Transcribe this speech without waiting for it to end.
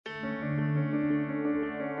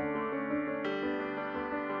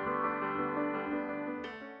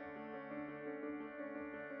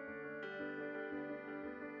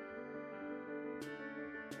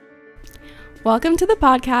Welcome to the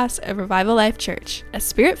podcast of Revival Life Church, a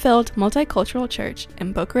spirit-filled multicultural church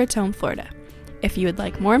in Boca Raton, Florida. If you would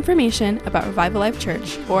like more information about Revival Life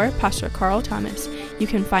Church or Pastor Carl Thomas, you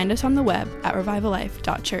can find us on the web at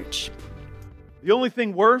revivallife.church. The only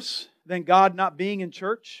thing worse than God not being in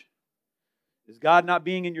church is God not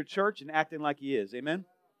being in your church and acting like He is. Amen?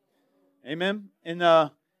 Amen? And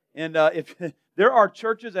if there are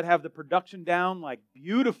churches that have the production down like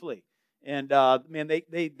beautifully, and man,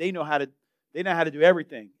 they know how to do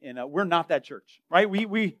everything, and we're not that church, right?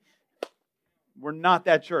 We're not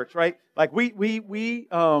that church, right? Like what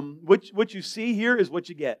you see here is what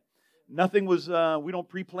you get. Nothing was. We don't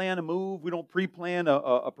pre-plan a move. We don't pre-plan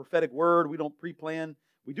a prophetic word. We don't pre-plan.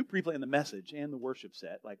 We do pre-plan the message and the worship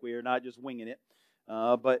set. Like we are not just winging it.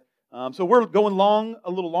 So we're going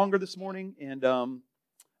a little longer this morning, and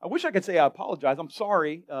I wish I could say I apologize. I'm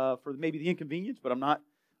sorry for maybe the inconvenience, but I'm not.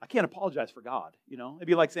 I can't apologize for God, you know. It'd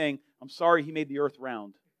be like saying, I'm sorry He made the earth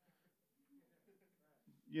round.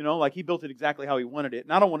 You know, like He built it exactly how He wanted it.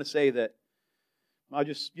 And I don't want to say that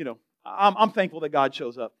I'm thankful that God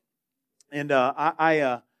shows up. And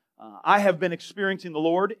I have been experiencing the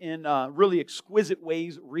Lord in really exquisite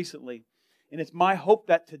ways recently. And it's my hope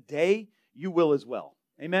that today you will as well.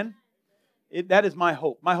 Amen? That is my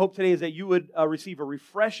hope. My hope today is that you would receive a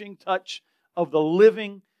refreshing touch of the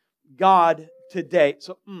living God today.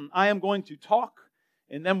 So I am going to talk,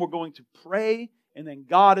 and then we're going to pray, and then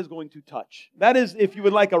God is going to touch. That is, if you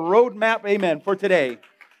would like a roadmap, amen, for today.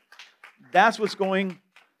 That's what's going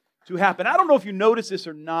to happen. I don't know if you noticed this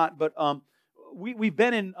or not, but we've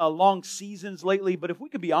been in long seasons lately, but if we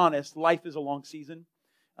could be honest, life is a long season.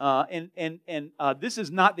 And this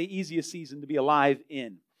is not the easiest season to be alive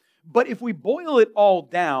in. But if we boil it all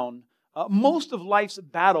down, most of life's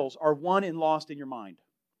battles are won and lost in your mind.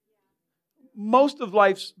 Most of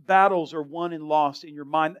life's battles are won and lost in your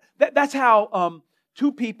mind. That's how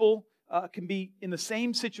two people can be in the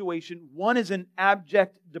same situation. One is in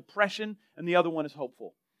abject depression, and the other one is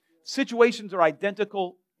hopeful. Situations are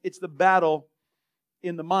identical. It's the battle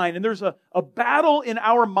in the mind. And there's a battle in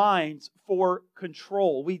our minds for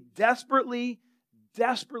control. We desperately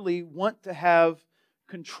want to have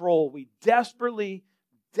control. We desperately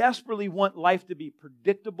want life to be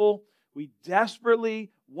predictable. We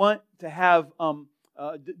desperately want to have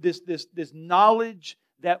this knowledge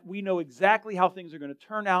that we know exactly how things are going to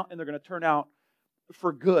turn out, and they're going to turn out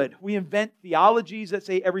for good. We invent theologies that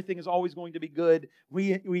say everything is always going to be good.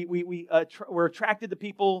 We're attracted to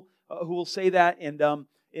people who will say that,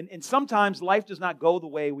 and sometimes life does not go the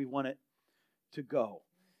way we want it to go.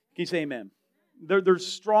 Can you say amen? There's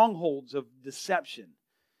strongholds of deception,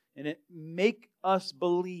 and it make us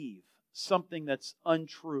believe something that's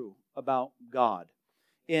untrue about God.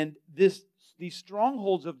 And these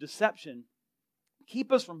strongholds of deception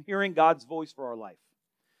keep us from hearing God's voice for our life.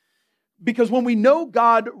 Because when we know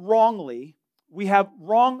God wrongly, we have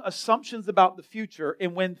wrong assumptions about the future,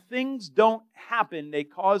 and when things don't happen, they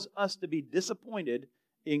cause us to be disappointed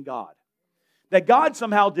in God. That God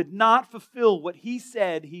somehow did not fulfill what He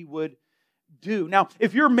said He would do. Now,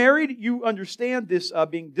 if you're married, you understand this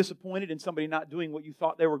being disappointed in somebody not doing what you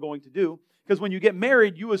thought they were going to do. Because when you get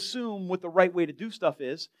married, you assume what the right way to do stuff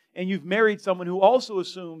is. And you've married someone who also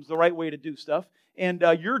assumes the right way to do stuff. And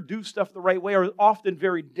your do stuff the right way are often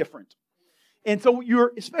very different. And so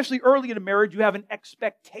especially early in a marriage, you have an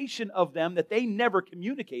expectation of them that they never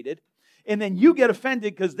communicated. And then you get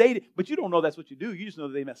offended but you don't know that's what you do. You just know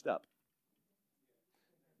that they messed up.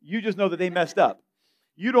 You just know that they messed up.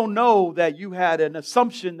 You don't know that you had an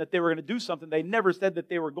assumption that they were going to do something they never said that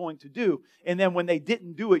they were going to do. And then when they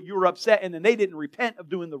didn't do it, you were upset. And then they didn't repent of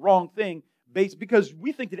doing the wrong thing because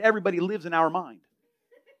we think that everybody lives in our mind.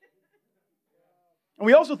 And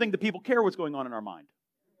we also think that people care what's going on in our mind.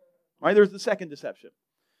 Right? There's the second deception.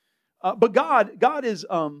 But God is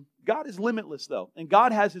limitless, though. And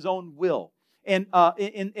God has His own will. And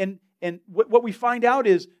what we find out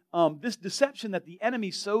is this deception that the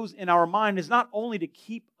enemy sows in our mind is not only to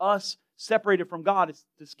keep us separated from God, it's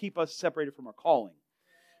to keep us separated from our calling,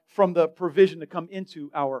 from the provision to come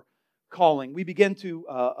into our calling. We begin to,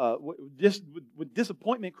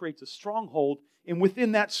 disappointment creates a stronghold, and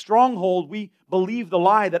within that stronghold, we believe the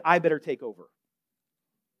lie that I better take over.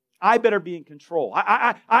 I better be in control.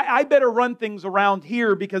 I better run things around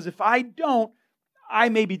here, because if I don't, I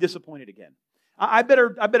may be disappointed again. I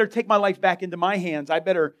better take my life back into my hands. I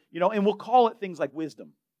better, and we'll call it things like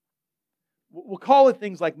wisdom. We'll call it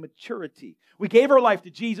things like maturity. We gave our life to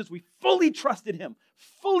Jesus. We fully trusted Him,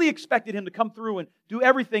 fully expected Him to come through and do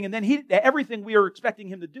everything. And then everything we are expecting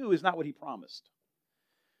Him to do is not what He promised.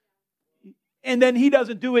 And then he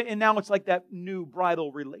doesn't do it, and now it's like that new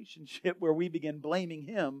bridal relationship where we begin blaming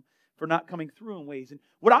him for not coming through in ways. And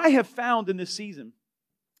what I have found in this season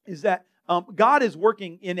is that God is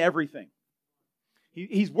working in everything.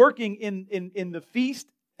 He's working in the feast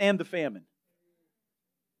and the famine.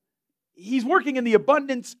 He's working in the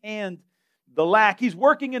abundance and the lack. He's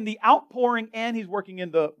working in the outpouring and He's working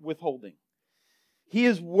in the withholding. He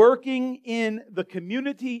is working in the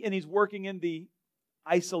community and He's working in the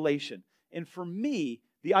isolation. And for me,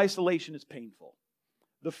 the isolation is painful.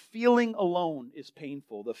 The feeling alone is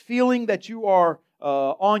painful. The feeling that you are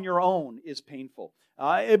on your own is painful.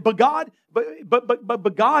 But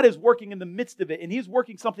God is working in the midst of it, and He's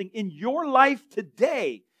working something in your life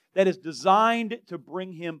today that is designed to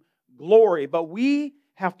bring Him glory. But we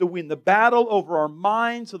have to win the battle over our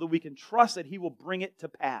minds so that we can trust that He will bring it to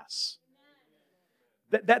pass.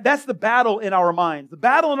 That's the battle in our minds. The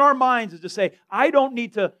battle in our minds is to say, I don't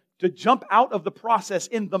need to jump out of the process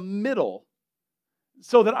in the middle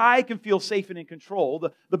so that I can feel safe and in control.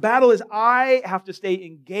 The battle is I have to stay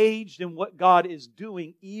engaged in what God is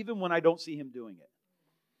doing even when I don't see Him doing it.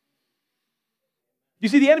 You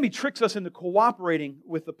see, the enemy tricks us into cooperating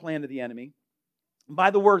with the plan of the enemy by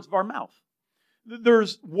the words of our mouth.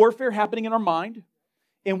 There's warfare happening in our mind,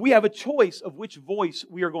 and we have a choice of which voice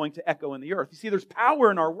we are going to echo in the earth. You see, there's power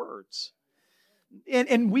in our words.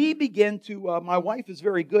 And we begin to, my wife is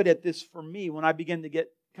very good at this for me when I begin to get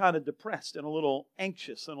kind of depressed and a little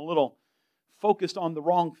anxious and a little focused on the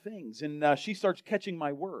wrong things. And she starts catching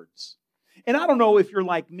my words. And I don't know if you're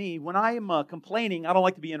like me. When I am complaining, I don't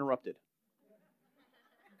like to be interrupted.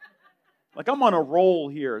 Like I'm on a roll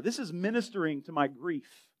here. This is ministering to my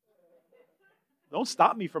grief. Don't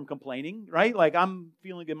stop me from complaining, right? Like I'm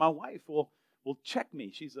feeling good. My wife will check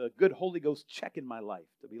me. She's a good Holy Ghost check in my life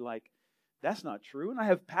to be like, that's not true. And I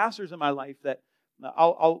have pastors in my life that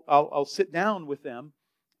I'll sit down with them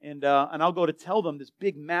and I'll go to tell them this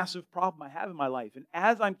big, massive problem I have in my life. And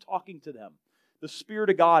as I'm talking to them, the Spirit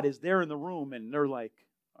of God is there in the room and they're like,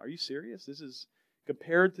 are you serious? This is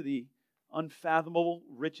compared to the unfathomable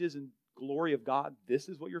riches and glory of God. This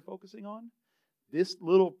is what you're focusing on? This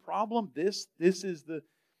little problem? This is the...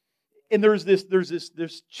 And there's this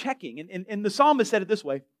checking. And the psalmist said it this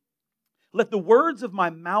way, let the words of my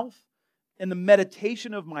mouth and the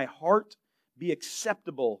meditation of my heart be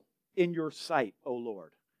acceptable in your sight, O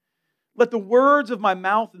Lord. Let the words of my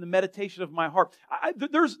mouth and the meditation of my heart.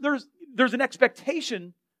 There's an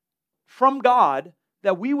expectation from God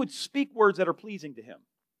that we would speak words that are pleasing to Him.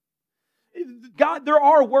 God, there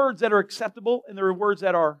are words that are acceptable and there are words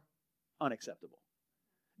that are unacceptable.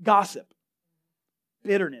 Gossip,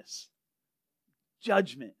 bitterness,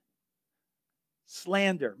 judgment,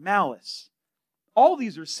 slander, malice. All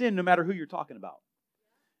these are sin no matter who you're talking about.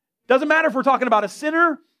 Doesn't matter if we're talking about a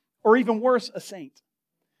sinner or even worse, a saint.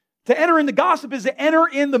 To enter into gossip is to enter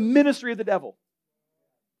in the ministry of the devil.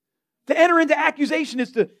 To enter into accusation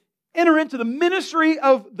is to enter into the ministry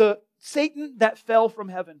of the Satan that fell from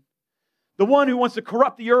heaven. The one who wants to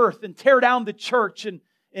corrupt the earth and tear down the church and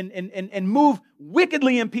move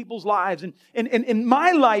wickedly in people's lives. And in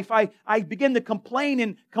my life, I begin to complain,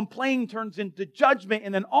 and complain turns into judgment.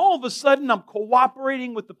 And then all of a sudden, I'm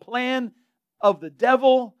cooperating with the plan of the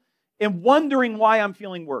devil and wondering why I'm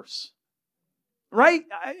feeling worse. Right?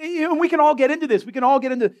 We can all get into this. We can all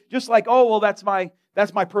get into just like, oh, well, that's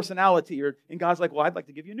my personality. And God's like, well, I'd like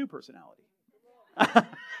to give you a new personality.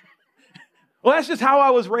 Well, that's just how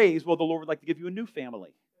I was raised. Well, the Lord would like to give you a new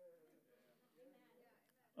family.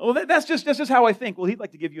 Well, that's just how I think. Well, He'd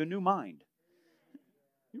like to give you a new mind.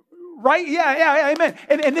 Right? Yeah, amen.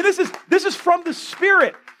 And this is from the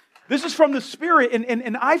Spirit. This is from the Spirit.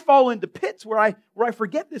 And I fall into pits where I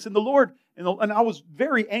forget this. And the Lord, and I was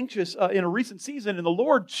very anxious in a recent season, and the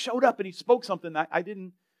Lord showed up and He spoke something that I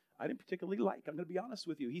didn't particularly like. I'm going to be honest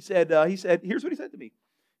with you. He said, here's what He said to me.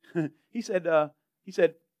 He said,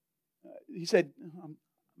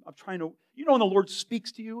 I'm trying to, when the Lord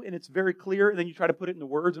speaks to you and it's very clear, and then you try to put it into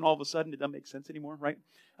words, and all of a sudden it doesn't make sense anymore, right?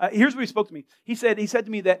 Here's what He spoke to me. He said to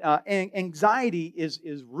me that anxiety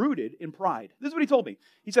is rooted in pride. This is what He told me.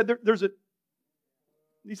 He said there's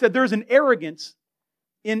an arrogance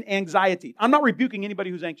in anxiety. I'm not rebuking anybody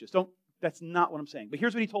who's anxious. That's not what I'm saying. But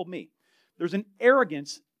here's what He told me. There's an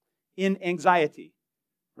arrogance in anxiety,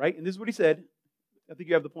 right? And this is what He said. I think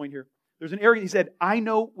you have the point here. There's an arrogance. He said, I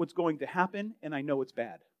know what's going to happen, and I know it's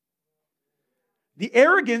bad. The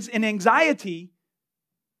arrogance and anxiety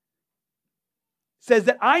says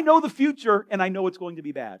that I know the future, and I know it's going to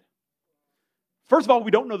be bad. First of all,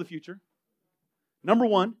 we don't know the future. Number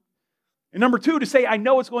one. And number two, to say I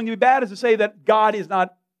know it's going to be bad is to say that God is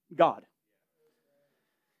not God.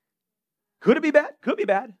 Could it be bad? Could be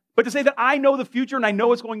bad. But to say that I know the future and I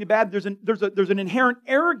know it's going to be bad, there's an inherent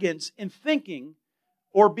arrogance in thinking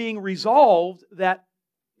or being resolved that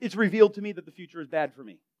it's revealed to me that the future is bad for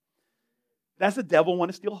me. That's the devil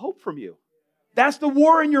wanting to steal hope from you. That's the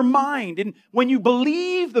war in your mind. And when you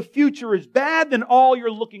believe the future is bad, then all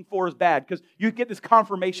you're looking for is bad, because you get this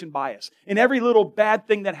confirmation bias. And every little bad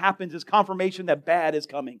thing that happens is confirmation that bad is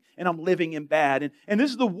coming, and I'm living in bad. And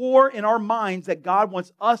this is the war in our minds that God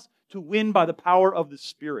wants us to win by the power of the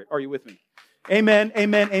Spirit. Are you with me? Amen,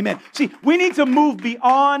 amen, amen. See, we need to move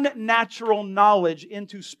beyond natural knowledge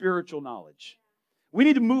into spiritual knowledge. We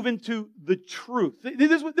need to move into the truth.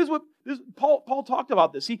 Paul talked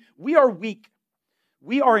about this. See, we are weak.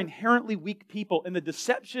 We are inherently weak people, and the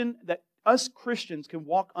deception that us Christians can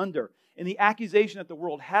walk under and the accusation that the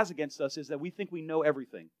world has against us is that we think we know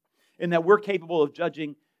everything and that we're capable of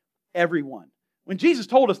judging everyone. When Jesus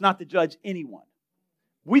told us not to judge anyone,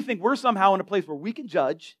 we think we're somehow in a place where we can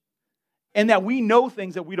judge and that we know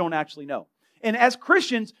things that we don't actually know. And as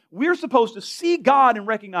Christians, we're supposed to see God and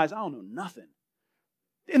recognize, I don't know nothing.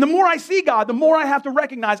 And the more I see God, the more I have to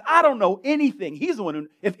recognize I don't know anything. He's the one who,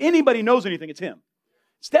 if anybody knows anything, it's Him.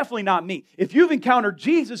 It's definitely not me. If you've encountered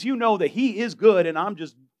Jesus, you know that He is good and I'm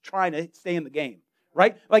just trying to stay in the game,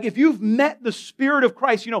 right? Like if you've met the Spirit of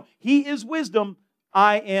Christ, you know, He is wisdom,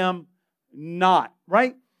 I am not,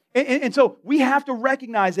 right? And so we have to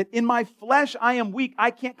recognize that in my flesh, I am weak.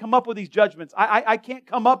 I can't come up with these judgments. I can't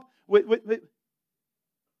come up with it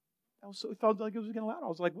felt like it was getting loud. I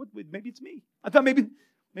was like, what? Maybe it's me. I thought maybe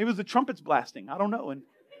it was the trumpets blasting. I don't know. And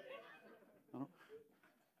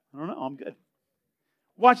I don't know. I'm good.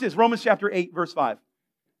 Watch this. Romans chapter 8, verse 5.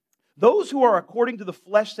 Those who are according to the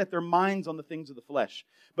flesh set their minds on the things of the flesh.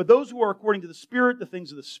 But those who are according to the Spirit, the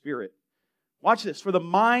things of the Spirit. Watch this. For the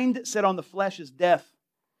mind set on the flesh is death.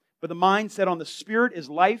 But the mind set on the Spirit is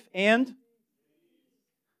life and...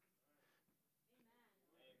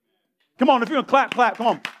 Come on, if you're going to clap, clap. Come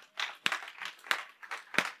on.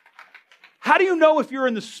 How do you know if you're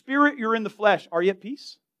in the Spirit, you're in the flesh? Are you at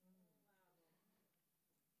peace?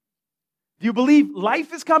 Do you believe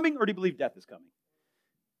life is coming or do you believe death is coming?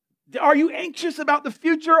 Are you anxious about the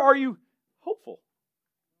future or are you hopeful?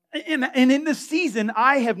 And in this season,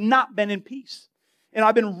 I have not been in peace. And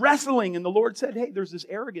I've been wrestling, and the Lord said, hey, there's this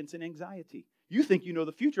arrogance and anxiety. You think you know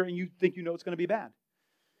the future, and you think you know it's going to be bad.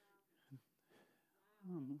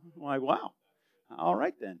 I'm like, wow. All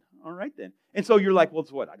right then. And so you're like, well,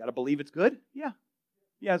 it's what? I got to believe it's good? Yeah.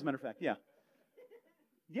 Yeah, as a matter of fact, yeah.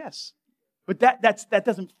 Yes. But that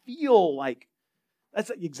doesn't feel like, that's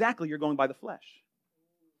exactly, you're going by the flesh.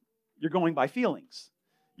 You're going by feelings.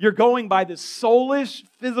 You're going by this soulish,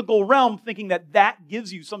 physical realm thinking that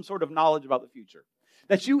gives you some sort of knowledge about the future.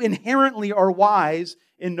 That you inherently are wise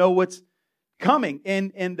and know what's coming.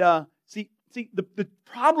 And see, the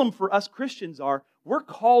problem for us Christians are we're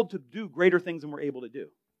called to do greater things than we're able to do.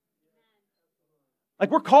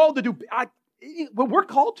 Like we're called to do, what we're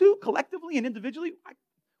called to collectively and individually,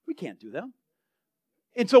 we can't do them.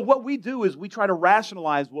 And so what we do is we try to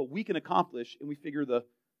rationalize what we can accomplish, and we figure the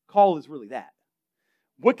call is really that.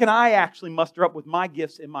 What can I actually muster up with my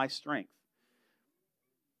gifts and my strength?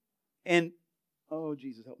 And, oh,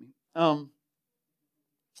 Jesus, help me.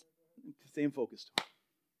 Staying focused.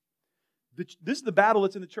 This is the battle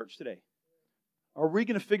that's in the church today. Are we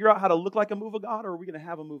going to figure out how to look like a move of God, or are we going to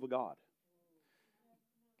have a move of God?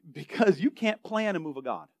 Because you can't plan a move of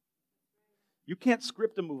God. You can't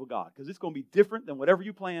script a move of God, because it's going to be different than whatever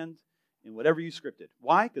you planned and whatever you scripted.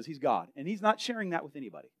 Why? Because He's God, and He's not sharing that with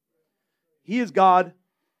anybody. He is God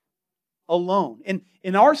alone. And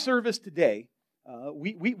in our service today,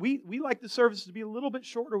 we like the service to be a little bit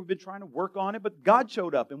shorter. We've been trying to work on it, but God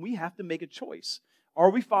showed up, and we have to make a choice. Are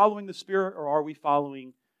we following the Spirit, or are we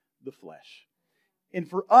following the flesh? And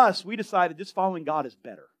for us, we decided just following God is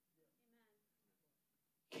better.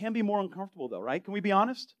 Can be more uncomfortable, though, right? Can we be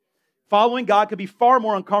honest? Following God can be far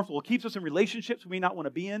more uncomfortable. It keeps us in relationships we may not want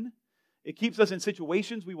to be in. It keeps us in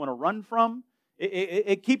situations we want to run from.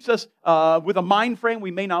 It keeps us with a mind frame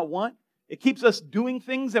we may not want. It keeps us doing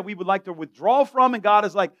things that we would like to withdraw from, and God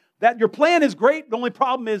is like, "That your plan is great. The only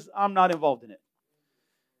problem is I'm not involved in it."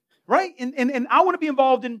 Right? And I want to be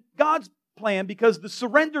involved in God's plan because the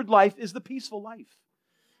surrendered life is the peaceful life.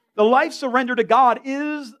 The life surrendered to God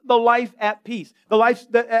is the life at peace. The life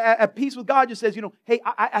at peace with God just says, hey,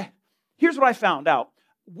 here's what I found out.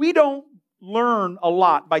 We don't learn a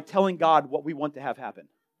lot by telling God what we want to have happen.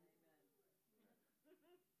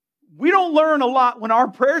 We don't learn a lot when our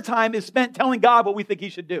prayer time is spent telling God what we think He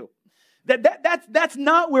should do. That's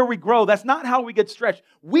not where we grow. That's not how we get stretched.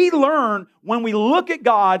 We learn when we look at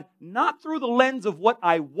God, not through the lens of what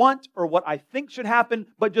I want or what I think should happen,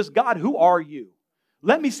 but just, God, who are you?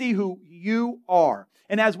 Let me see who you are.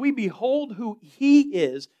 And as we behold who He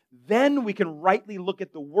is, then we can rightly look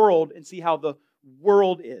at the world and see how the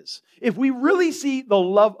world is. If we really see the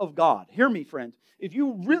love of God, hear me, friends. If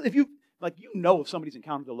somebody's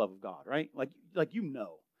encountered the love of God, right?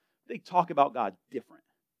 They talk about God different.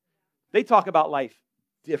 They talk about life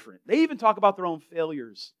different. They even talk about their own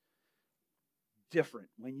failures different.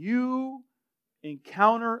 When you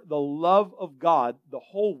encounter the love of God, the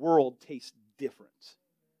whole world tastes different.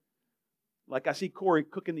 Like I see Corey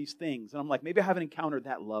cooking these things, and I'm like, maybe I haven't encountered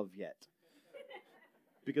that love yet.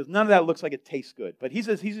 Because none of that looks like it tastes good. But he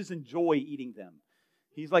says he just enjoy eating them.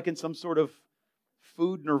 He's like in some sort of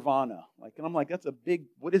food nirvana. And I'm like, that's a big,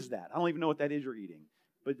 what is that? I don't even know what that is you're eating.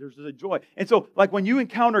 But there's a joy. And so, when you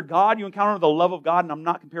encounter God, you encounter the love of God, and I'm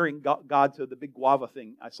not comparing God to the big guava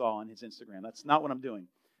thing I saw on his Instagram. That's not what I'm doing.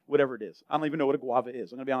 Whatever it is. I don't even know what a guava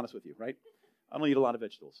is. I'm going to be honest with you, right? I don't eat a lot of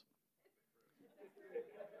vegetables.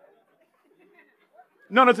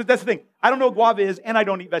 No, that's the thing. I don't know what guava is, and I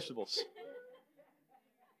don't eat vegetables.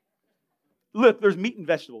 Look, there's meat and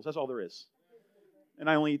vegetables. That's all there is. And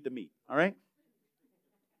I only eat the meat, all right?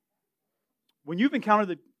 When you've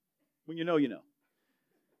encountered when you know, you know.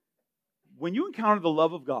 When you encounter the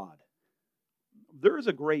love of God, there is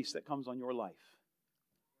a grace that comes on your life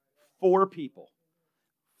for people,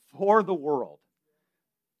 for the world.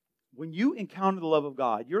 When you encounter the love of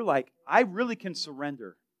God, you're like, I really can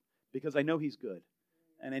surrender because I know He's good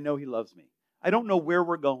and I know He loves me. I don't know where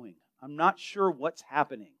we're going. I'm not sure what's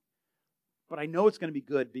happening. But I know it's going to be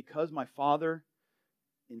good because my Father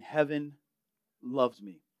in heaven loves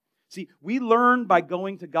me. See, we learn by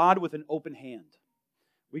going to God with an open hand.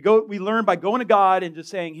 We learn by going to God and just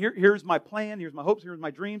saying, here's my plan, here's my hopes, here's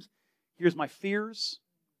my dreams, here's my fears,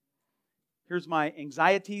 here's my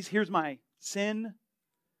anxieties, here's my sin,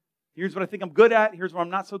 here's what I think I'm good at, here's what I'm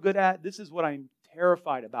not so good at, this is what I'm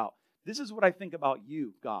terrified about. This is what I think about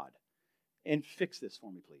you, God. And fix this for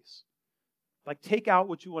me, please. Take out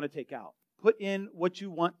what you want to take out. Put in what you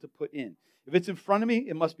want to put in. If it's in front of me,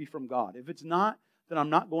 it must be from God. If it's not, then I'm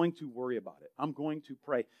not going to worry about it. I'm going to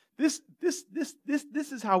pray. This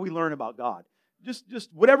is how we learn about God. Just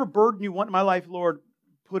whatever burden you want in my life, Lord,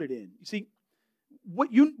 put it in. You see, when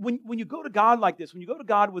you go to God like this, when you go to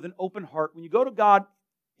God with an open heart, when you go to God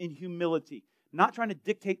in humility, not trying to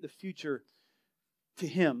dictate the future to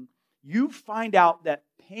Him, you find out that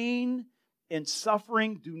pain and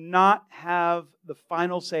suffering do not have the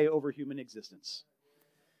final say over human existence.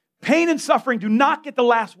 Pain and suffering do not get the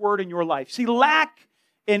last word in your life. See, lack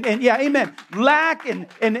and amen. Lack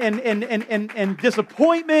and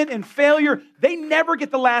disappointment and failure, they never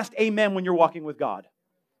get the last amen when you're walking with God.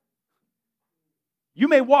 You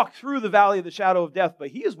may walk through the valley of the shadow of death, but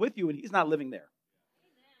He is with you and He's not living there.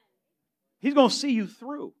 He's going to see you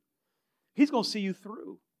through. He's going to see you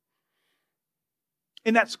through.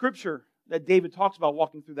 In that scripture that David talks about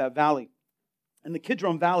walking through that valley. In the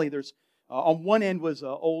Kidron Valley, there's on one end was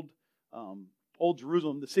old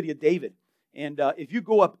Jerusalem, the city of David. And if you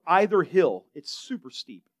go up either hill, it's super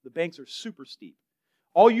steep. The banks are super steep.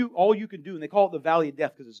 All you can do, and they call it the Valley of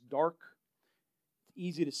Death because it's dark. It's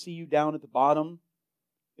easy to see you down at the bottom.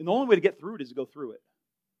 And the only way to get through it is to go through it.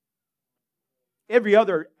 Every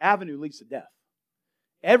other avenue leads to death.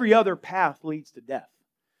 Every other path leads to death.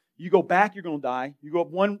 You go back, you're going to die. You go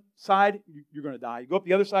up one side, you're going to die. You go up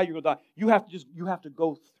the other side, you're going to die. You have to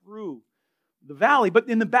go through the valley. But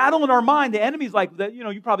in the battle in our mind, the enemy's like,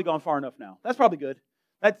 you've probably gone far enough now. That's probably good.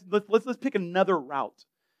 Let's pick another route.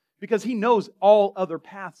 Because he knows all other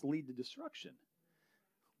paths lead to destruction.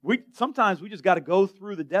 Sometimes we just got to go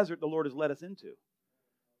through the desert the Lord has led us into.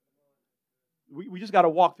 We just got to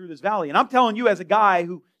walk through this valley. And I'm telling you, as a guy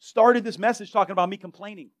who started this message talking about me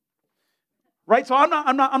complaining, right? So I'm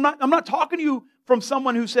not talking to you from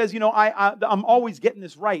someone who says, I'm always getting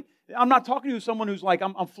this right. I'm not talking to you someone who's like,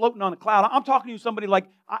 I'm floating on a cloud. I'm talking to you somebody like,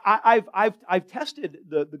 I've tested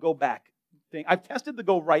the go back thing. I've tested the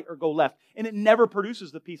go right or go left, and it never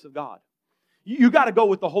produces the peace of God. You got to go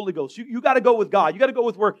with the Holy Ghost. You got to go with God. You got to go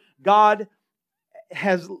with where God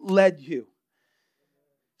has led you.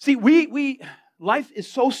 See, life is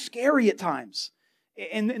so scary at times.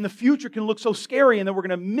 And the future can look so scary, and then we're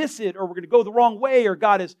going to miss it, or we're going to go the wrong way, or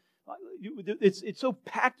God is, it's so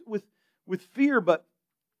packed with fear. But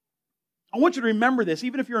I want you to remember this,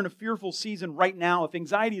 even if you're in a fearful season right now, if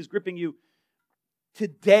anxiety is gripping you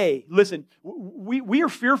today, listen, we are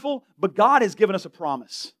fearful, but God has given us a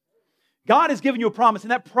promise. God has given you a promise,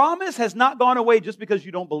 and that promise has not gone away just because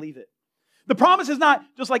you don't believe it. The promise is not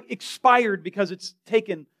just like expired because it's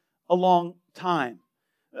taken a long time.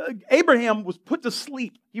 Abraham was put to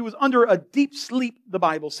sleep. He was under a deep sleep, the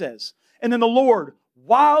Bible says. And then the Lord,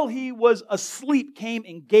 while he was asleep, came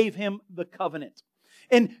and gave him the covenant.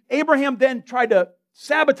 And Abraham then tried to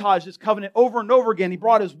sabotage this covenant over and over again. He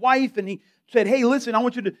brought his wife and he said, hey, listen, I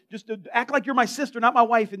want you to just act like you're my sister, not my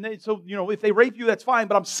wife. And so, if they rape you, that's fine,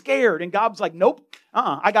 but I'm scared. And God's like, nope,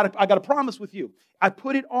 I got a promise with you. I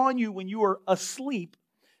put it on you when you were asleep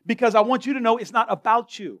because I want you to know it's not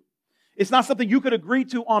about you. It's not something you could agree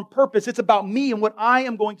to on purpose. It's about me and what I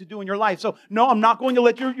am going to do in your life. So, no, I'm not going to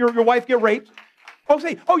let your wife get raped. Folks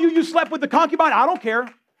say, you slept with the concubine. I don't care.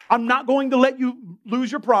 I'm not going to let you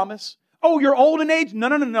lose your promise. Oh, you're old in age?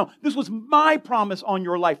 No. This was my promise on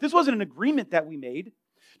your life. This wasn't an agreement that we made.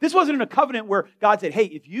 This wasn't in a covenant where God said, hey,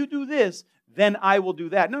 if you do this, then I will do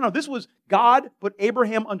that. No. This was God put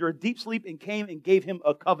Abraham under a deep sleep and came and gave him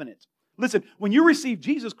a covenant. Listen, when you received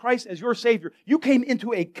Jesus Christ as your Savior, you came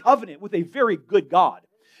into a covenant with a very good God.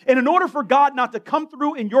 And in order for God not to come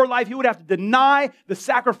through in your life, He would have to deny the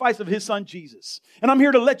sacrifice of His Son, Jesus. And I'm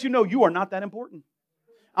here to let you know you are not that important.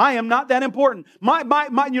 I am not that important.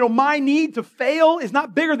 My need to fail is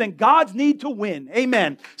not bigger than God's need to win.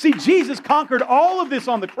 Amen. See, Jesus conquered all of this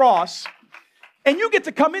on the cross, and you get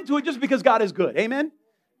to come into it just because God is good. Amen.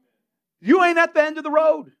 You ain't at the end of the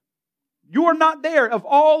road. You are not there. Of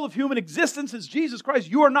all of human existence as Jesus Christ,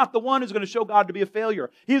 you are not the one who's going to show God to be a failure.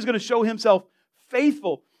 He is going to show Himself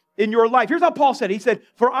faithful in your life. Here's how Paul said it. He said,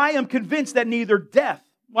 for I am convinced that neither death,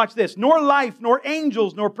 watch this, nor life, nor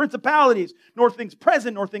angels, nor principalities, nor things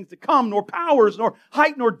present, nor things to come, nor powers, nor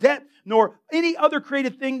height, nor depth, nor any other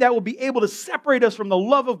created thing that will be able to separate us from the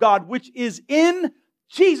love of God, which is in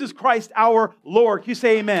Jesus Christ our Lord. Can you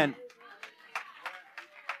say amen?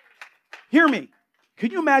 Hear me. Can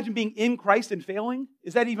you imagine being in Christ and failing?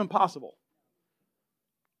 Is that even possible?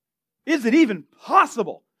 Is it even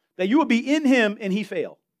possible that you will be in Him and He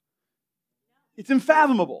fail? It's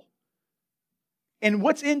unfathomable. And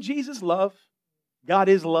what's in Jesus? Love. God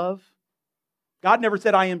is love. God never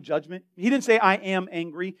said, I am judgment. He didn't say, I am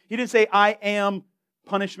angry. He didn't say, I am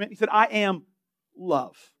punishment. He said, I am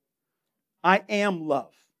love. I am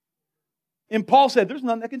love. And Paul said, there's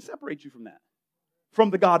nothing that can separate you from that. From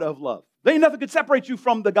the God of love. There ain't nothing that can separate you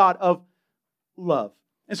from the God of love.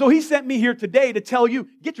 And so He sent me here today to tell you,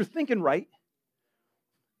 get your thinking right.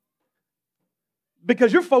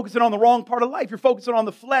 Because you're focusing on the wrong part of life. You're focusing on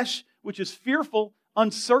the flesh, which is fearful,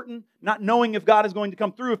 uncertain, not knowing if God is going to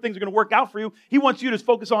come through, if things are going to work out for you. He wants you to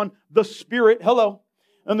focus on the Spirit. Hello.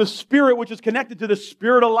 And the Spirit, which is connected to the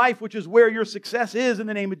Spirit of life, which is where your success is in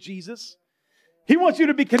the name of Jesus. He wants you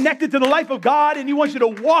to be connected to the life of God, and He wants you to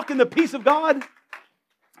walk in the peace of God.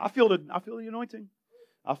 I feel the anointing.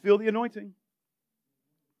 I feel the anointing.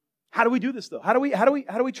 How do we do this though? How do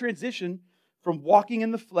we transition from walking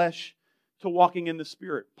in the flesh to walking in the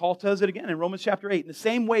Spirit? Paul tells it again in Romans chapter 8. In the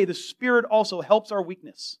same way, the Spirit also helps our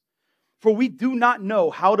weakness. For we do not know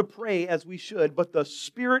how to pray as we should, but the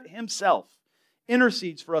Spirit Himself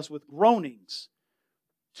intercedes for us with groanings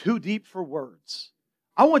too deep for words.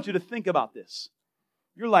 I want you to think about this.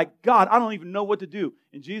 You're like, God, I don't even know what to do.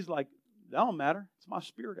 And Jesus is like, that don't matter. It's my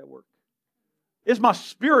Spirit at work. It's my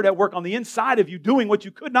Spirit at work on the inside of you doing what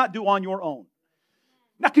you could not do on your own.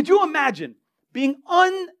 Now, could you imagine being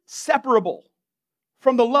inseparable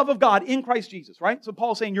from the love of God in Christ Jesus, right? So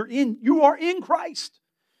Paul's saying you are in Christ.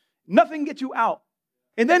 Nothing gets you out.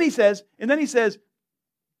 And then he says,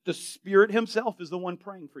 the Spirit Himself is the one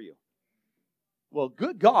praying for you. Well,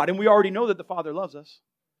 good God, and we already know that the Father loves us.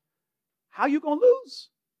 How you going to lose?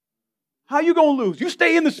 How you going to lose? You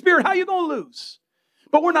stay in the Spirit, how you going to lose?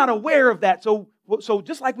 But we're not aware of that. So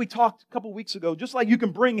just like we talked a couple weeks ago, just like you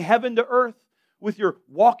can bring heaven to earth with your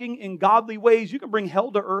walking in godly ways, you can bring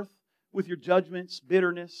hell to earth with your judgments,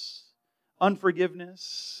 bitterness,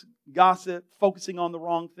 unforgiveness, gossip, focusing on the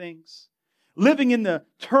wrong things, living in the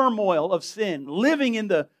turmoil of sin, living in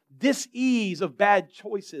the dis-ease of bad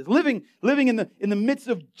choices, living in the midst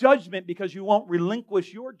of judgment because you won't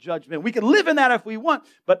relinquish your judgment. We can live in that if we want,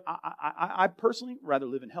 but I personally rather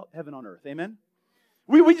live in heaven on earth. Amen?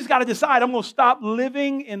 We just got to decide, I'm going to stop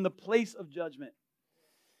living in the place of judgment.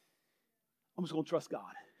 I'm just going to trust God.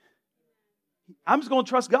 I'm just going to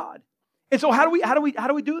trust God. And so how do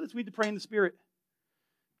we do this? We need to pray in the Spirit.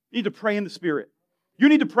 You need to pray in the Spirit. You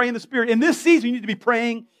need to pray in the Spirit. In this season, you need to be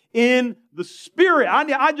praying in the Spirit. I'm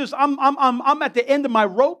at the end of my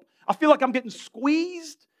rope. I feel like I'm getting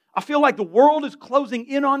squeezed. I feel like the world is closing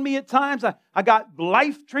in on me at times. I got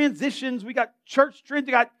life transitions. We got church transitions.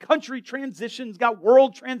 We got country transitions. Got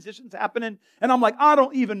world transitions happening. And I'm like, I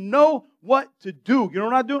don't even know what to do. You know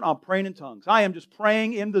what I'm doing? I'm praying in tongues. I am just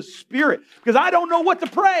praying in the Spirit because I don't know what to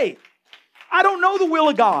pray. I don't know the will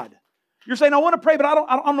of God. You're saying, I want to pray, but I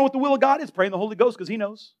don't know what the will of God is. Pray in the Holy Ghost because He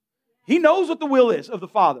knows. He knows what the will is of the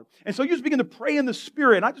Father. And so you just begin to pray in the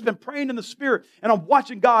Spirit. And I've just been praying in the Spirit. And I'm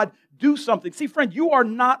watching God do something. See, friend, you are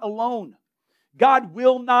not alone. God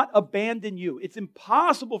will not abandon you. It's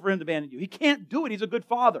impossible for Him to abandon you. He can't do it. He's a good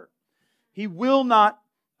Father. He will not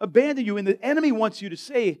abandon you. And the enemy wants you to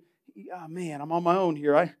say, oh, man, I'm on my own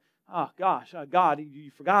here. God, you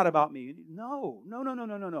forgot about me. No.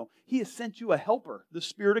 He has sent you a helper, the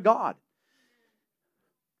Spirit of God.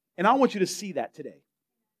 And I want you to see that today.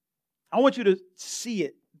 I want you to see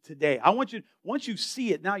it today. Once you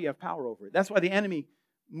see it, now you have power over it. That's why the enemy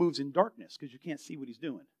moves in darkness, because you can't see what he's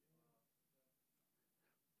doing.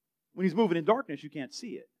 When he's moving in darkness, you can't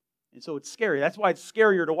see it. And so it's scary. That's why it's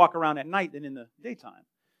scarier to walk around at night than in the daytime,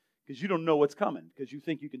 because you don't know what's coming, because you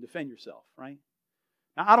think you can defend yourself, right?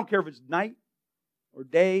 Now, I don't care if it's night or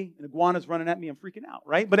day, and iguana's running at me, I'm freaking out,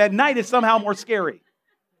 right? But at night, it's somehow more scary.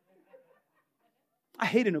 I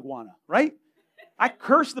hate an iguana, right? I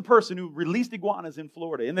curse the person who released iguanas in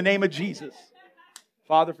Florida in the name of Jesus.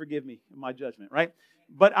 Father, forgive me in my judgment, right?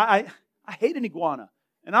 But I hate an iguana,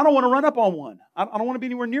 and I don't want to run up on one. I don't want to be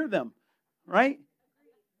anywhere near them, right?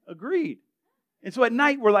 Agreed. And so at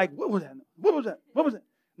night, we're like, what was that? What was that? What was that?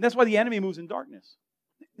 And that's why the enemy moves in darkness.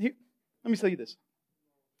 Here, let me tell you this.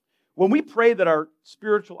 When we pray that our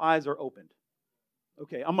spiritual eyes are opened,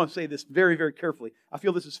 okay, I'm going to say this very, very carefully. I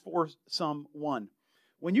feel this is for someone.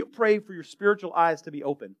 When you pray for your spiritual eyes to be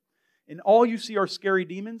open, and all you see are scary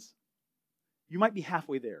demons, you might be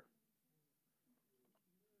halfway there.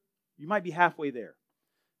 You might be halfway there.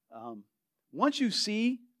 Once you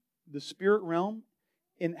see the spirit realm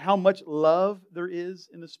and how much love there is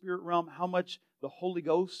in the spirit realm, how much the Holy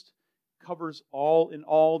Ghost covers all in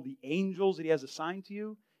all, the angels that He has assigned to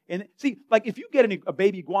you. And see, like if you get a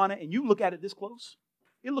baby iguana and you look at it this close,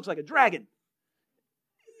 it looks like a dragon.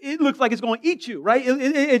 It looks like it's going to eat you, right?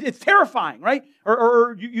 It's terrifying, right?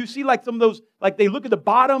 Or you see like some of those, like they look at the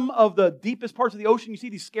bottom of the deepest parts of the ocean, you see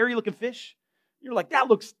these scary looking fish. You're like, that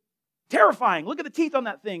looks terrifying. Look at the teeth on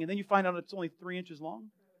that thing. And then you find out it's only 3 inches long.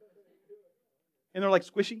 And they're like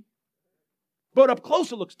squishy. But up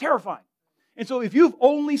close it looks terrifying. And so if you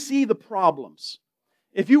only see the problems,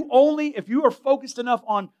 if you are focused enough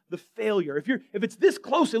on the failure, if it's this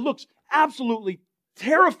close, it looks absolutely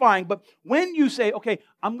terrifying. But when you say, okay,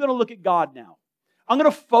 I'm going to look at God now. I'm going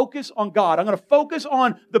to focus on God. I'm going to focus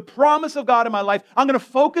on the promise of God in my life. I'm going to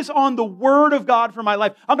focus on the Word of God for my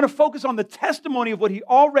life. I'm going to focus on the testimony of what He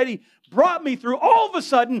already brought me through. All of a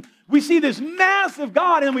sudden, we see this massive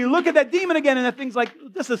God, and we look at that demon again, and that thing's like,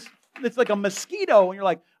 it's like a mosquito. And you're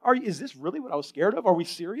like, is this really what I was scared of? Are we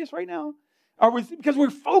serious right now? Because we're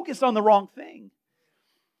focused on the wrong thing.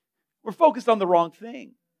 We're focused on the wrong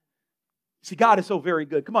thing. See, God is so very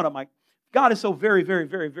good. Come on up, Mike. God is so very, very,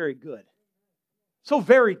 very, very good. So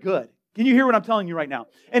very good. Can you hear what I'm telling you right now?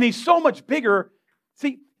 And He's so much bigger.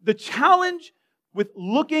 See, the challenge with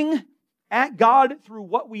looking at God through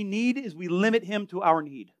what we need is we limit Him to our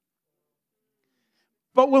need.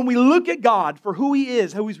 But when we look at God for who He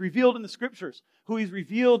is, who He's revealed in the Scriptures, who He's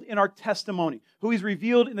revealed in our testimony, who He's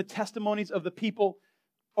revealed in the testimonies of the people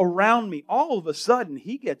around me, all of a sudden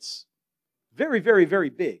He gets very, very, very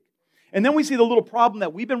big. And then we see the little problem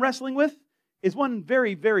that we've been wrestling with is one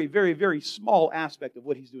very, very, very, very small aspect of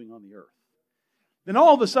what He's doing on the earth. Then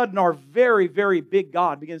all of a sudden our very, very big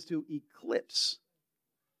God begins to eclipse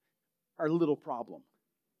our little problem.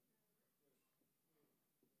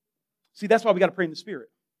 See, that's why we got to pray in the Spirit.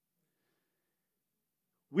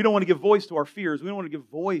 We don't want to give voice to our fears. We don't want to give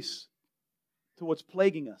voice to what's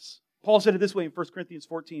plaguing us. Paul said it this way in 1 Corinthians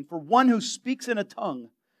 14, "For one who speaks in a tongue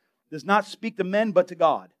does not speak to men but to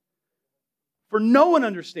God. For no one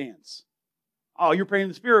understands." Oh, you're praying in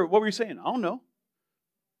the Spirit. What were you saying? I don't know.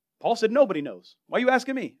 Paul said nobody knows. Why are you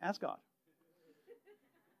asking me? Ask God.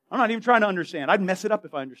 I'm not even trying to understand. I'd mess it up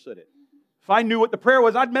if I understood it. If I knew what the prayer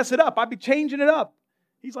was, I'd mess it up. I'd be changing it up.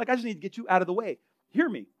 He's like, I just need to get you out of the way. Hear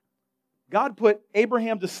me. God put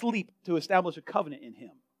Abraham to sleep to establish a covenant in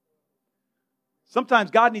him.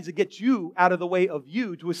 Sometimes God needs to get you out of the way of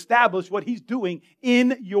you to establish what He's doing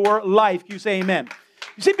in your life. Can you say amen?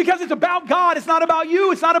 You see, because it's about God, it's not about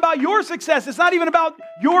you. It's not about your success. It's not even about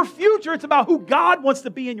your future. It's about who God wants to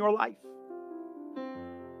be in your life.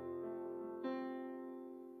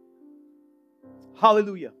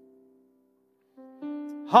 Hallelujah.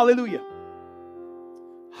 Hallelujah.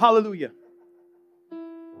 Hallelujah.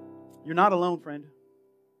 You're not alone, friend.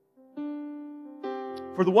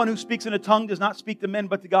 For the one who speaks in a tongue does not speak to men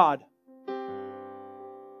but to God.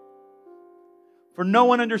 For no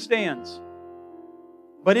one understands,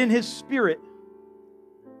 but in His Spirit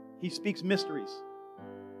He speaks mysteries.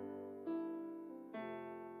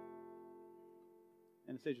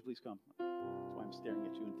 Anastasia, please come. That's why I'm staring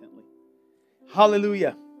at you intently.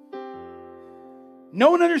 Hallelujah.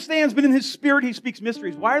 No one understands, but in His Spirit He speaks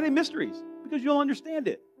mysteries. Why are they mysteries? Because you'll understand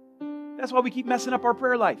it. That's why we keep messing up our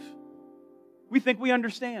prayer life. We think we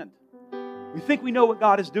understand. We think we know what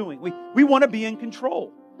God is doing. We want to be in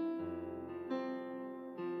control.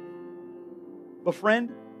 But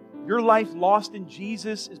friend, your life lost in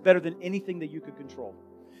Jesus is better than anything that you could control.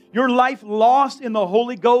 Your life lost in the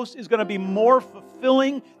Holy Ghost is going to be more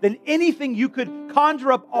fulfilling than anything you could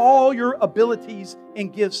conjure up all your abilities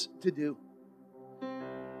and gifts to do.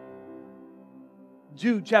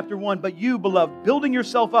 Jude chapter 1, but you, beloved, building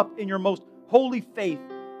yourself up in your most holy faith,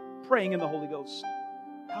 praying in the Holy Ghost.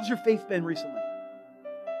 How's your faith been recently?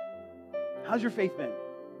 How's your faith been?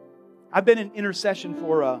 I've been in intercession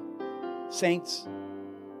for saints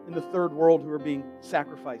in the third world who are being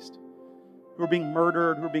sacrificed, who are being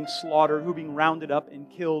murdered, who are being slaughtered, who are being rounded up and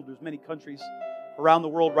killed. There's many countries around the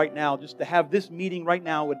world right now. Just to have this meeting right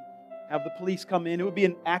now would have the police come in. It would be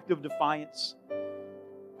an act of defiance.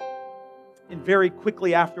 And very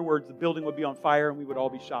quickly afterwards, the building would be on fire and we would all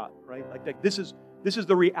be shot, right? Like this is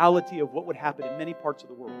the reality of what would happen in many parts of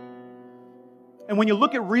the world. And when you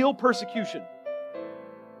look at real persecution,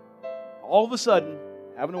 all of a sudden,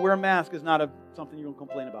 having to wear a mask is not something you're going to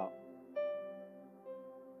complain about.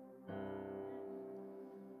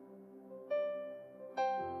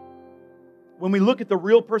 When we look at the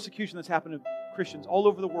real persecution that's happened to Christians all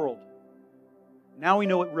over the world, now we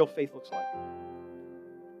know what real faith looks like.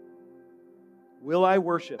 Will I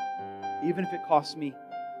worship, even if it costs me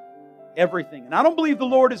everything? And I don't believe the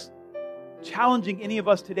Lord is challenging any of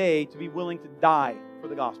us today to be willing to die for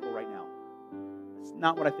the gospel right now. That's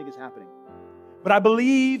not what I think is happening. But I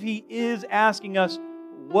believe He is asking us,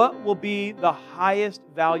 what will be the highest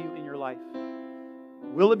value in your life?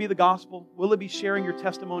 Will it be the gospel? Will it be sharing your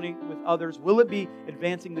testimony with others? Will it be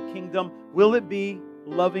advancing the kingdom? Will it be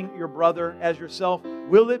loving your brother as yourself?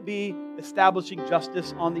 Will it be establishing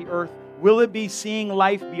justice on the earth? Will it be seeing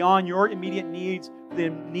life beyond your immediate needs, the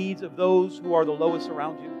needs of those who are the lowest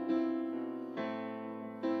around you?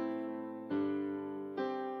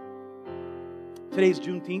 Today's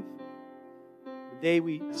Juneteenth, the day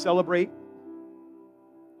we celebrate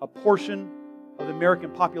a portion of the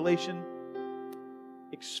American population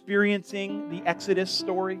experiencing the Exodus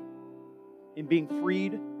story in being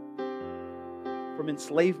freed from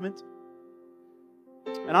enslavement.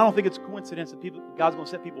 And I don't think it's a coincidence that God's going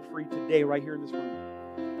to set people free today, right here in this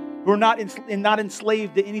room, who are not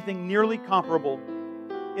enslaved to anything nearly comparable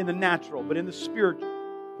in the natural, but in the spirit,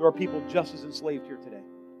 there are people just as enslaved here today.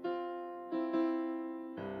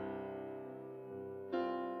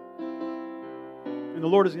 And the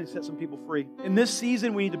Lord is going to set some people free. In this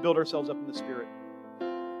season, we need to build ourselves up in the Spirit.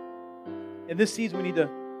 In this season, we need to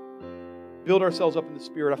build ourselves up in the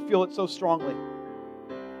Spirit. I feel it so strongly.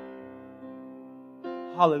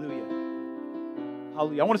 Hallelujah.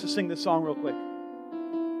 Hallelujah. I want us to sing this song real quick.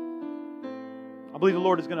 I believe the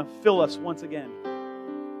Lord is going to fill us once again.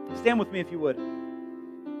 Stand with me if you would.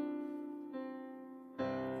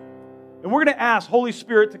 And we're going to ask Holy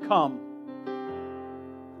Spirit to come.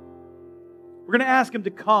 We're going to ask Him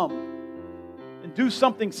to come and do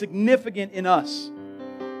something significant in us.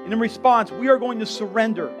 And in response, we are going to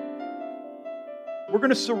surrender. We're going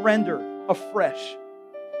to surrender afresh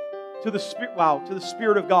to the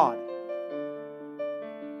Spirit of God.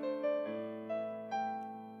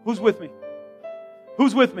 Who's with me?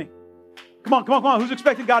 Who's with me? Come on. Who's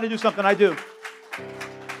expecting God to do something? I do.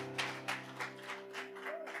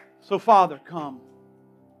 So, Father, come.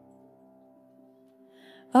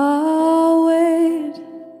 I'll wait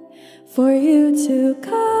for you to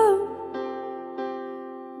come.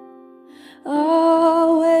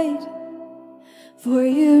 I'll wait for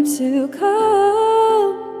you to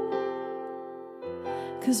come.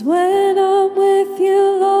 'Cause when I'm with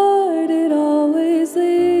you, Lord, it always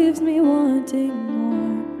leaves me wanting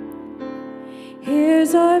more.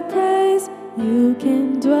 Here's our praise, you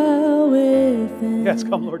can dwell within. Yes,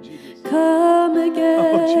 come, Lord Jesus. Come again.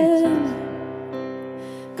 Oh, Jesus.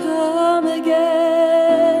 Come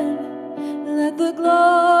again. Let the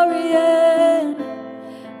glory in.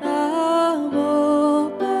 I'm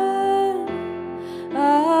open.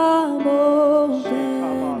 I'm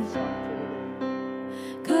open.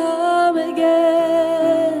 Come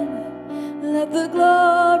again. Let the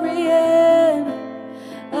glory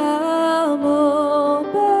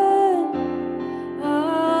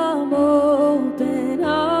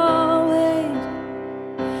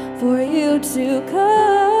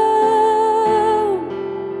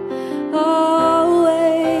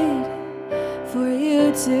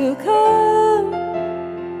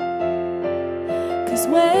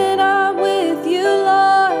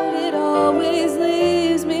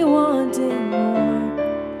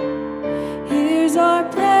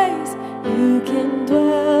you can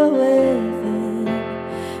dwell within.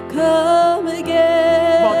 Come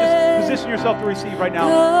again. Come on, just position yourself to receive right now.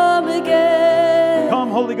 Come again. Come,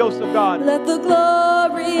 Holy Ghost of God. Let the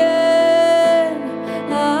glory in.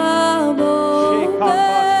 I'm open.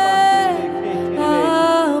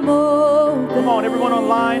 I'm open. Come on, everyone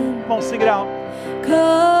online. Come on, sing it out.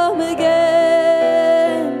 Come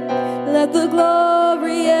again. Let the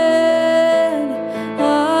glory in.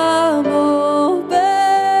 I'm open.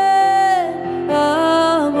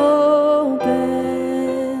 I'm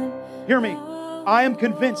open. Hear me. I am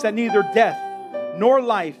convinced that neither death, nor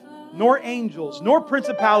life, nor angels, nor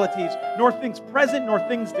principalities, nor things present, nor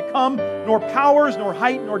things to come, nor powers, nor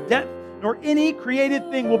height, nor depth, nor any created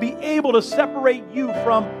thing will be able to separate you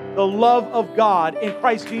from the love of God in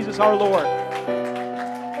Christ Jesus our Lord. I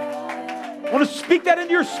want to speak that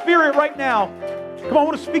into your spirit right now. Come on, I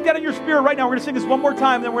want to speak that in your spirit right now. We're going to sing this one more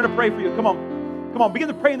time, and then we're going to pray for you. Come on. Come on, begin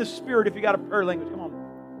to pray in the spirit if you got a prayer language. Come on.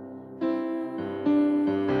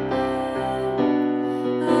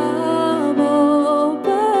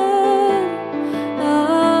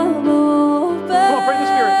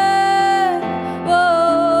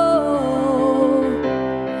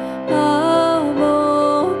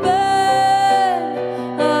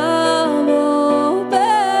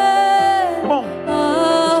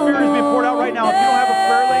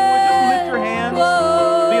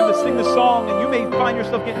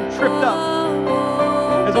 Yourself getting tripped up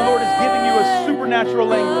as the Lord is giving you a supernatural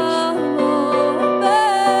language. Come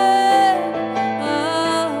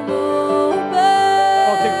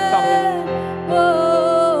on, take the top there.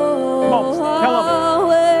 Come on, tell him.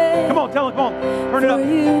 Come on, tell him. Come on, turn it up.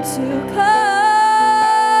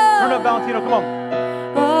 Turn it up, Valentino. Come on.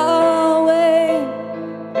 I'll wait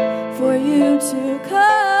for you to come,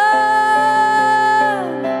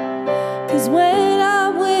 'cause when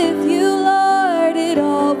I'm with you, Lord, it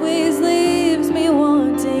always leaves me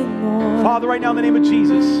wanting more. Father, right now in the name of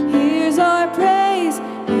Jesus, Here's our praise,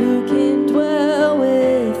 you can dwell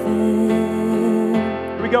within.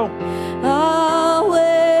 here we go. I'll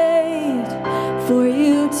wait for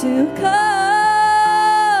you to come.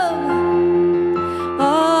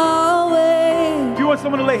 I'll wait If you want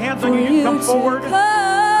someone to lay hands on for you, you come forward. to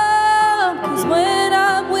come. 'Cause when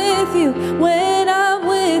I'm with you, when I'm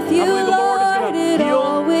with you, I believe the Lord is Lord, gonna it heal,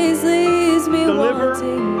 always leaves me deliver,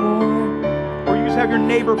 wanting more. Or you just have your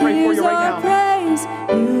neighbor pray for you Here's our right now. praise,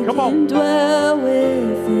 you Come can on. dwell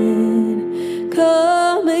within.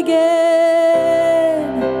 Come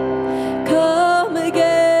again, come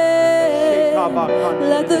again.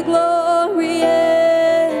 Let the glory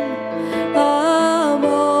in. I'm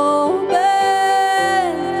open,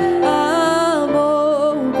 I'm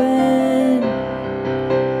open.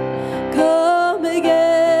 Come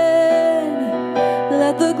again,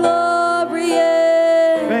 let the glory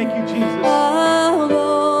in. Thank you, Jesus. I'm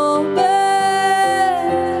open.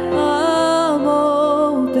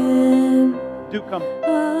 Do come.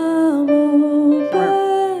 I'm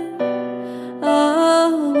open.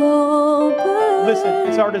 I'm open. Listen,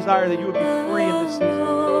 it's our desire that you would be free in this season.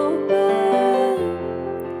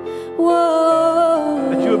 Whoa.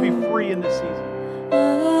 That you would be free in this season.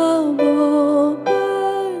 I'm open.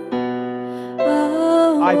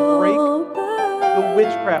 I break the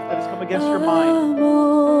witchcraft that has come against your mind,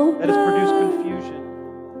 that has produced confusion,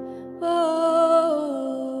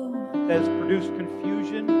 that has produced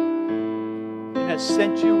confusion and has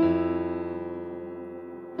sent you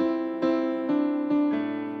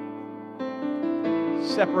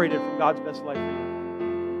separated from God's best life for you.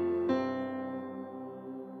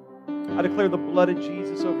 I declare the blood of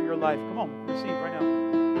Jesus over your life. Come on, receive right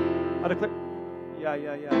now. I declare.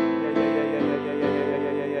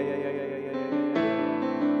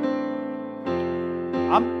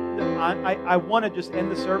 I want to just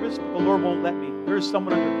end the service, but the Lord won't let me. There is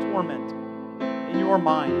someone under torment in your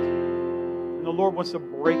mind, and the Lord wants to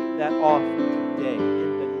break that off today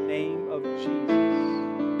in the name of Jesus.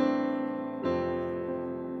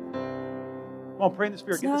 Come on, pray in the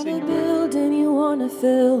Spirit. It's Get this not in a you. building you want to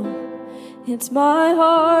fill. It's my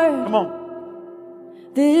heart. Come on.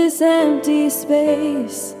 This empty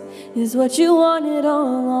space is what you wanted all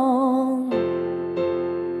along.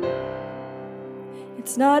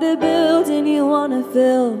 It's not a building you want to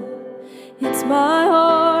fill. It's my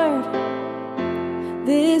heart.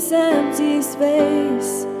 This empty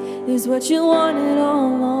space is what you wanted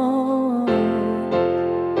all along.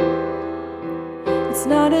 It's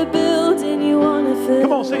not a building you want to fill.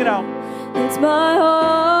 Come on, sing it out. It's my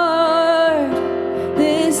heart.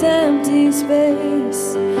 This empty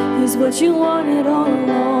space is what you wanted all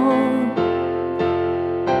along.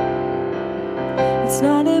 It's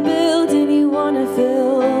not a building you want to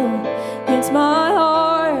fill. It's my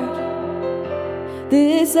heart.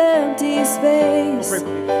 This empty space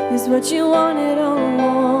is what you wanted all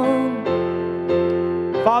along.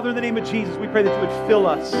 Father, in the name of Jesus, we pray that you would fill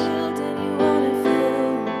us.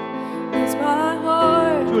 It's my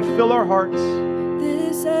heart. You would fill our hearts.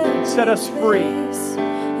 This Set us free.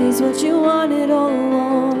 Is what you wanted all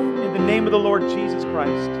along. In the name of the Lord Jesus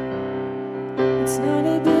Christ. It's not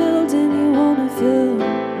a building you want to fill.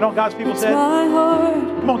 You know what God's people It's said? my heart.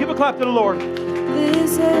 Come on, give a clap to the Lord.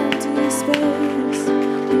 This empty space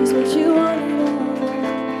is what you wanted all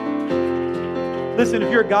along. Listen,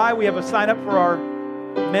 if you're a guy, we have a sign up for our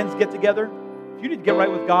men's get-together. If you need to get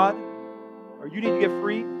right with God, or you need to get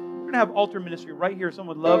free, we're going to have altar ministry right here.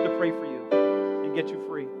 Someone would love to pray for you and get you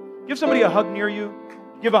free. Give somebody a hug near you.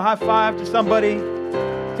 Give a high five to somebody.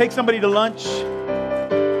 Take somebody to lunch.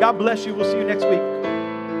 God bless you. We'll see you next week.